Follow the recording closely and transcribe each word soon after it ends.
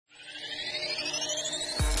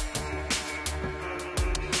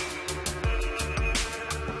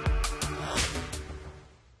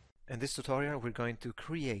this tutorial we're going to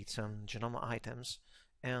create some Genoma items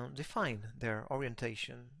and define their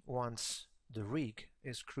orientation once the rig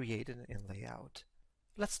is created in layout.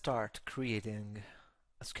 Let's start creating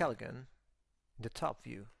a skeleton in the top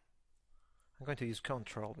view. I'm going to use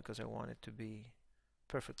Control because I want it to be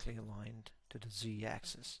perfectly aligned to the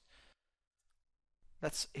Z-axis.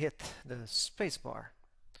 Let's hit the spacebar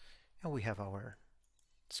and we have our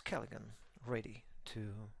skeleton ready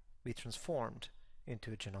to be transformed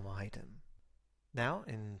into a Genoma item. Now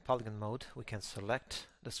in polygon mode we can select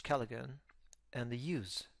the skeleton and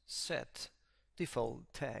use set default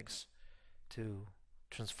tags to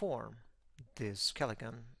transform this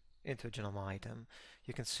skeleton into a Genoma item.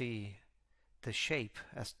 You can see the shape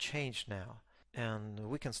has changed now, and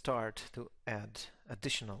we can start to add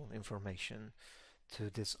additional information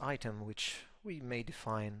to this item, which we may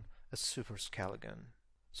define as super skeleton.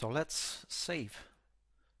 So let's save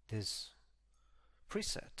this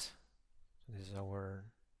preset. This is our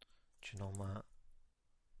Genoma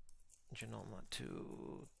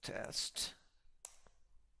 2 test.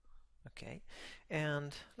 Okay,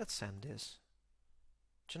 and let's send this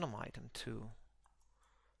Genoma item to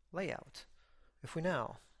layout. If we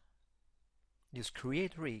now use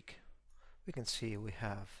create rig, we can see we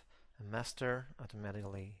have a master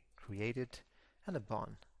automatically created and a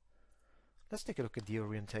bond. Let's take a look at the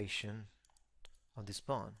orientation of this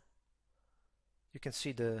bond. You can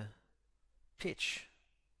see the pitch,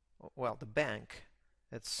 well, the bank,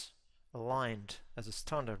 it's aligned as a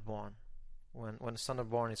standard bond. When a standard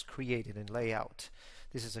bond is created in layout,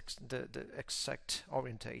 this is the exact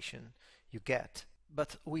orientation you get.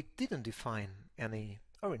 But we didn't define any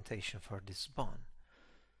orientation for this bond.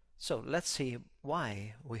 So let's see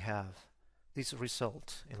why we have this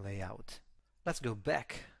result in layout. Let's go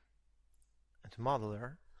back to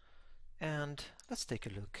Modeler and let's take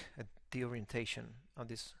a look at the orientation of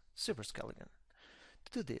this super skeleton.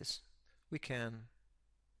 To do this, we can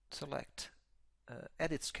select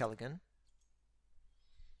Edit Skeleton,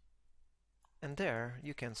 and there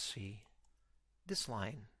you can see this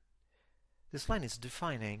line. This line is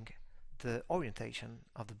defining the orientation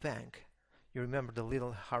of the bank. You remember the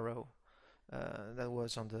little arrow that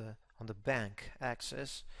was on the bank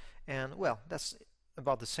axis, and well, that's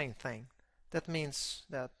about the same thing. That means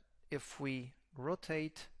that if we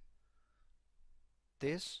rotate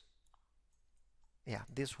this,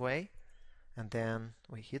 this way, and then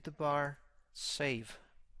we hit the bar, save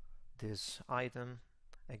this item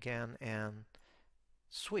again, and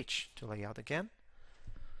switch to layout again,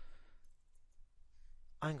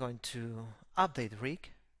 I'm going to update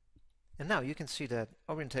rig, and now you can see that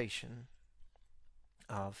orientation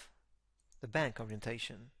of the bank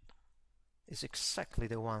orientation is exactly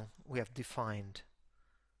the one we have defined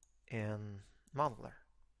in Modeler.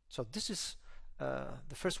 So this is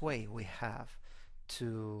the first way we have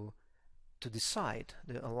to decide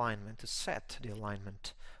the alignment, to set the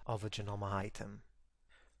alignment of a Genoma item.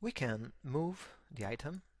 We can move the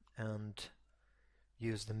item and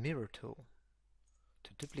use the mirror tool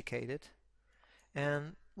to duplicate it,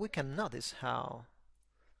 and we can notice how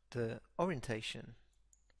the orientation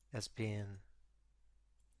has been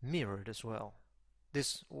mirrored as well.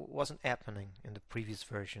 This wasn't happening in the previous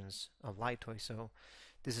versions of LightWave, so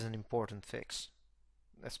this is an important fix,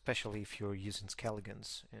 especially if you're using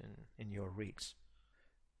skeletons in your rigs.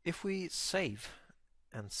 If we save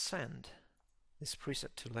and send this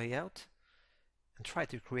preset to layout and try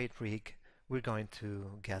to create rig, we're going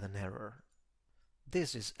to get an error.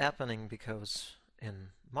 This is happening because in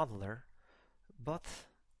Modeler both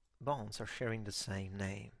bonds are sharing the same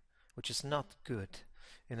name, which is not good.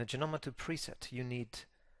 In a Genoma 2 preset you need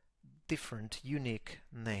different unique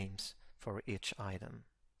names for each item.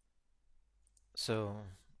 So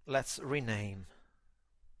let's rename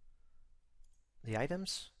the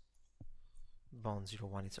items. Bond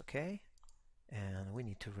 01 is okay, and we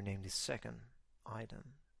need to rename this second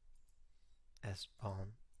item as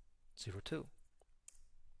Bond 02.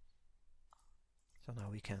 So now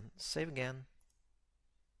we can save again,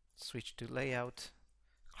 switch to layout,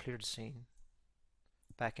 clear the scene,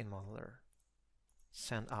 back in Modeler,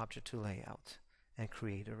 send object to layout, and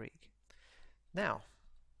create a rig. Now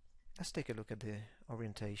let's take a look at the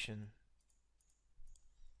orientation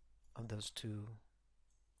of those two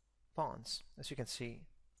bonds. As you can see,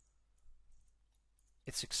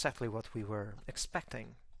 it's exactly what we were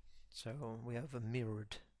expecting. So we have a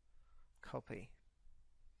mirrored copy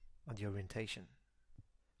of the orientation.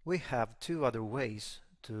 We have two other ways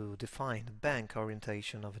to define the bank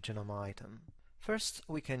orientation of a Genoma item. First,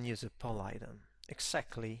 we can use a poll item,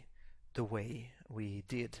 exactly the way we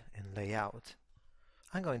did in layout.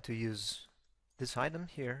 I'm going to use this item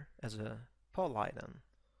here as a poll item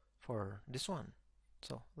for this one.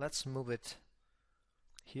 So let's move it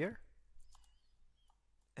here,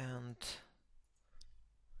 and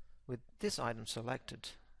with this item selected,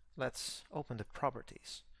 let's open the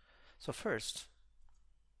properties. So first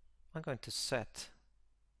I'm going to set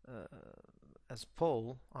as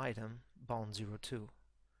poll item bound 02.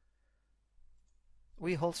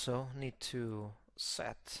 We also need to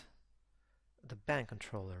set the bank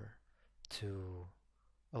controller to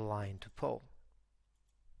align to poll.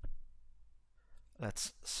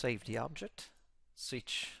 Let's save the object,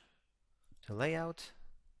 switch to layout,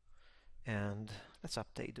 and let's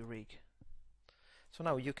update the rig. So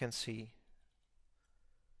now you can see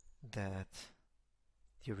that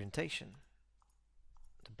the orientation,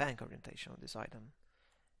 the bank orientation of this item,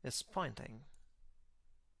 is pointing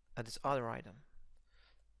at this other item.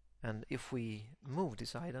 And if we move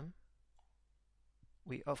this item,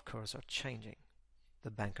 we of course are changing the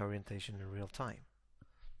bank orientation in real time.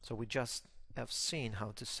 So we just have seen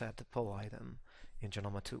how to set the poll item in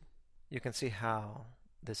Genoma 2. You can see how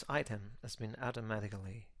this item has been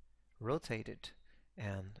automatically rotated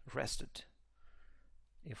and rested.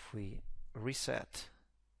 If we reset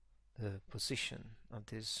the position of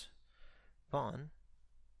this pawn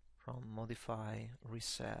from modify,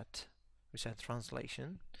 reset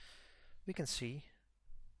translation, we can see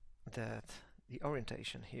that the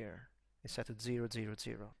orientation here is set to 0, 0,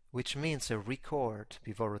 0, which means a record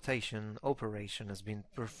before rotation operation has been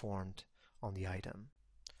performed on the item.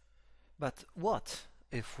 But what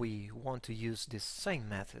if we want to use this same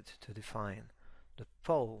method to define the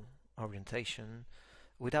poll orientation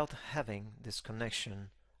without having this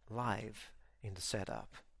connection live in the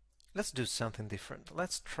setup? Let's do something different.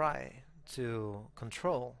 Let's try to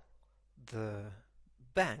control the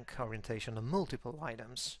bank orientation of multiple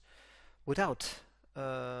items without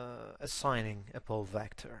assigning a poll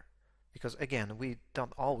vector, because again we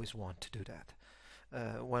don't always want to do that.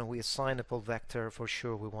 When we assign a poll vector, for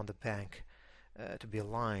sure we want the bank to be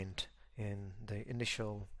aligned in the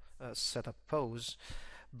initial setup pose,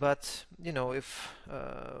 but you know, if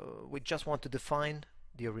we just want to define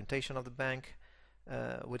the orientation of the bank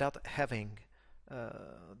without having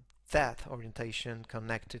that orientation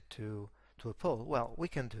connected to a poll, well, we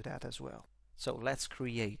can do that as well. So let's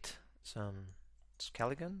create some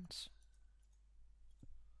skeletons.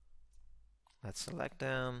 Let's select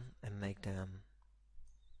them and make them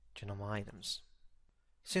Genoma items.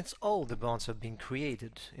 Since all the bonds have been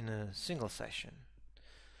created in a single session,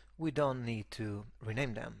 we don't need to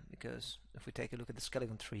rename them, because if we take a look at the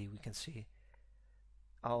skeleton tree, we can see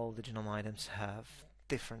all the Genoma items have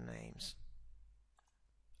different names.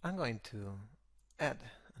 I'm going to add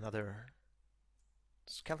another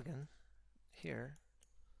skeleton here.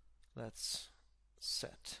 Let's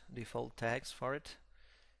set default tags for it,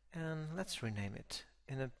 and let's rename it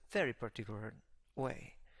in a very particular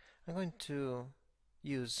way. I'm going to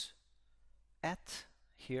use at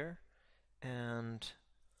here and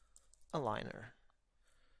aligner.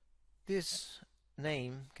 This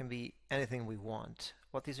name can be anything we want.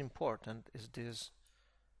 What is important is this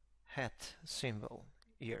hat symbol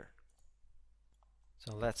here.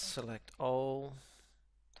 So let's select all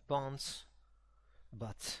the bonds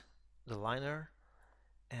but the liner,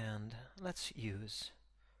 and let's use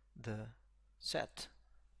the set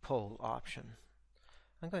poll option.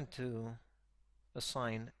 I'm going to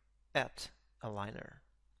assign at aligner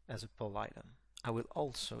as a poll item. I will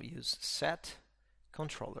also use set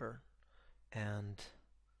controller and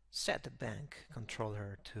set the bank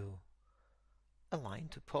controller to align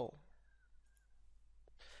to poll.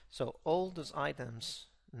 So all those items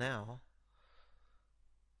now,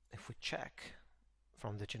 if we check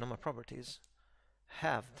from the Genoma properties,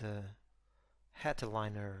 have the hat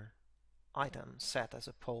aligner item set as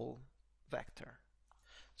a poll vector.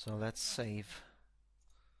 So let's save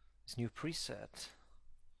this new preset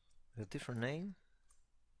with a different name.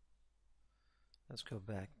 Let's go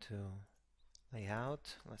back to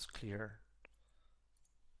layout, let's clear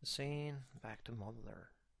the scene, back to modeler,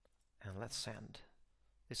 and let's send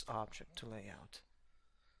this object to layout.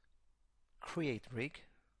 Create rig,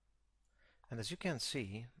 and as you can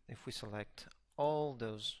see, if we select all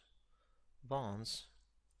those bonds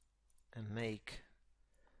and make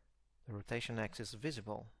the rotation axis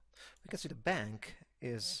visible, we can see the bank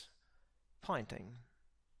is pointing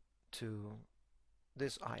to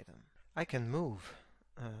this item. I can move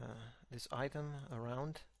this item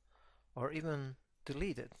around or even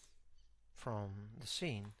delete it from the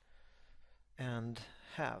scene and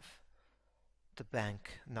have the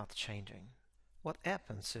bank not changing. What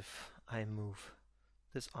happens if I move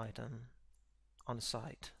this item on the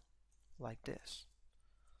side? like this.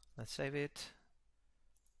 Let's save it,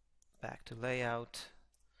 back to layout,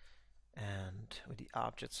 and with the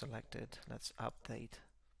object selected, let's update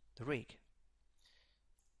the rig.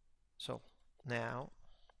 So now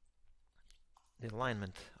the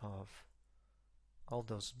alignment of all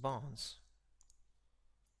those bonds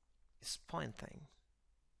is pointing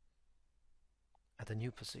at the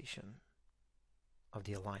new position of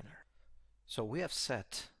the aligner. So we have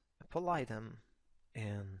set a pull item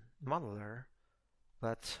in modeler,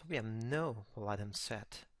 but we have no pull item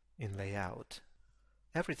set in layout.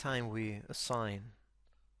 Every time we assign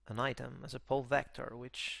an item as a pull vector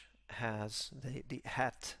which has the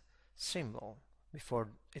hat symbol before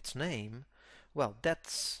its name, well,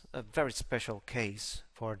 that's a very special case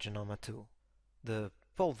for Genoma 2. The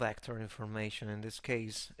pull vector information in this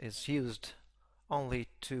case is used only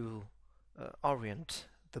to orient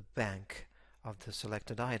the bank of the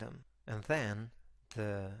selected item, and then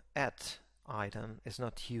the at item is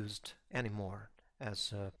not used anymore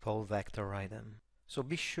as a pull vector item. So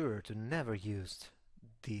be sure to never use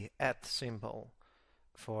the at symbol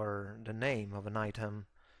for the name of an item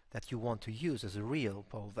that you want to use as a real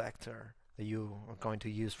pull vector that you are going to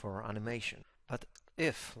use for animation. But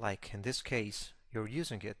if, like in this case, you're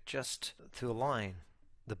using it just to align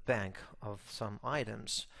the bank of some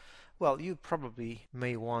items, well, you probably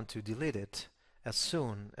may want to delete it as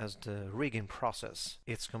soon as the rigging process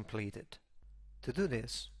is completed. To do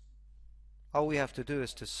this, all we have to do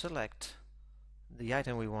is to select the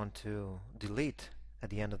item we want to delete at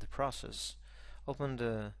the end of the process, open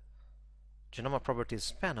the Genoma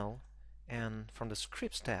Properties panel, and from the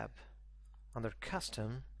Scripts tab, under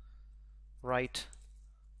Custom, write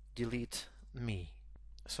delete me.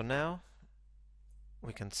 So now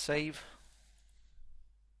we can save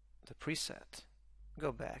the preset,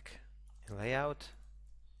 go back in layout,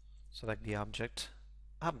 select the object,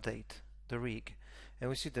 update the rig, and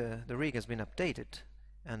we see the rig has been updated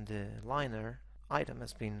and the liner item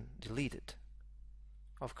has been deleted.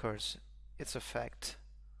 Of course, its effect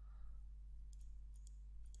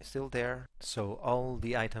is still there, so all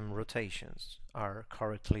the item rotations are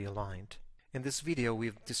correctly aligned. In this video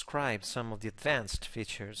we've described some of the advanced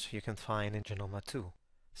features you can find in Genoma 2.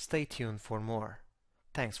 Stay tuned for more.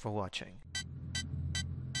 Thanks for watching.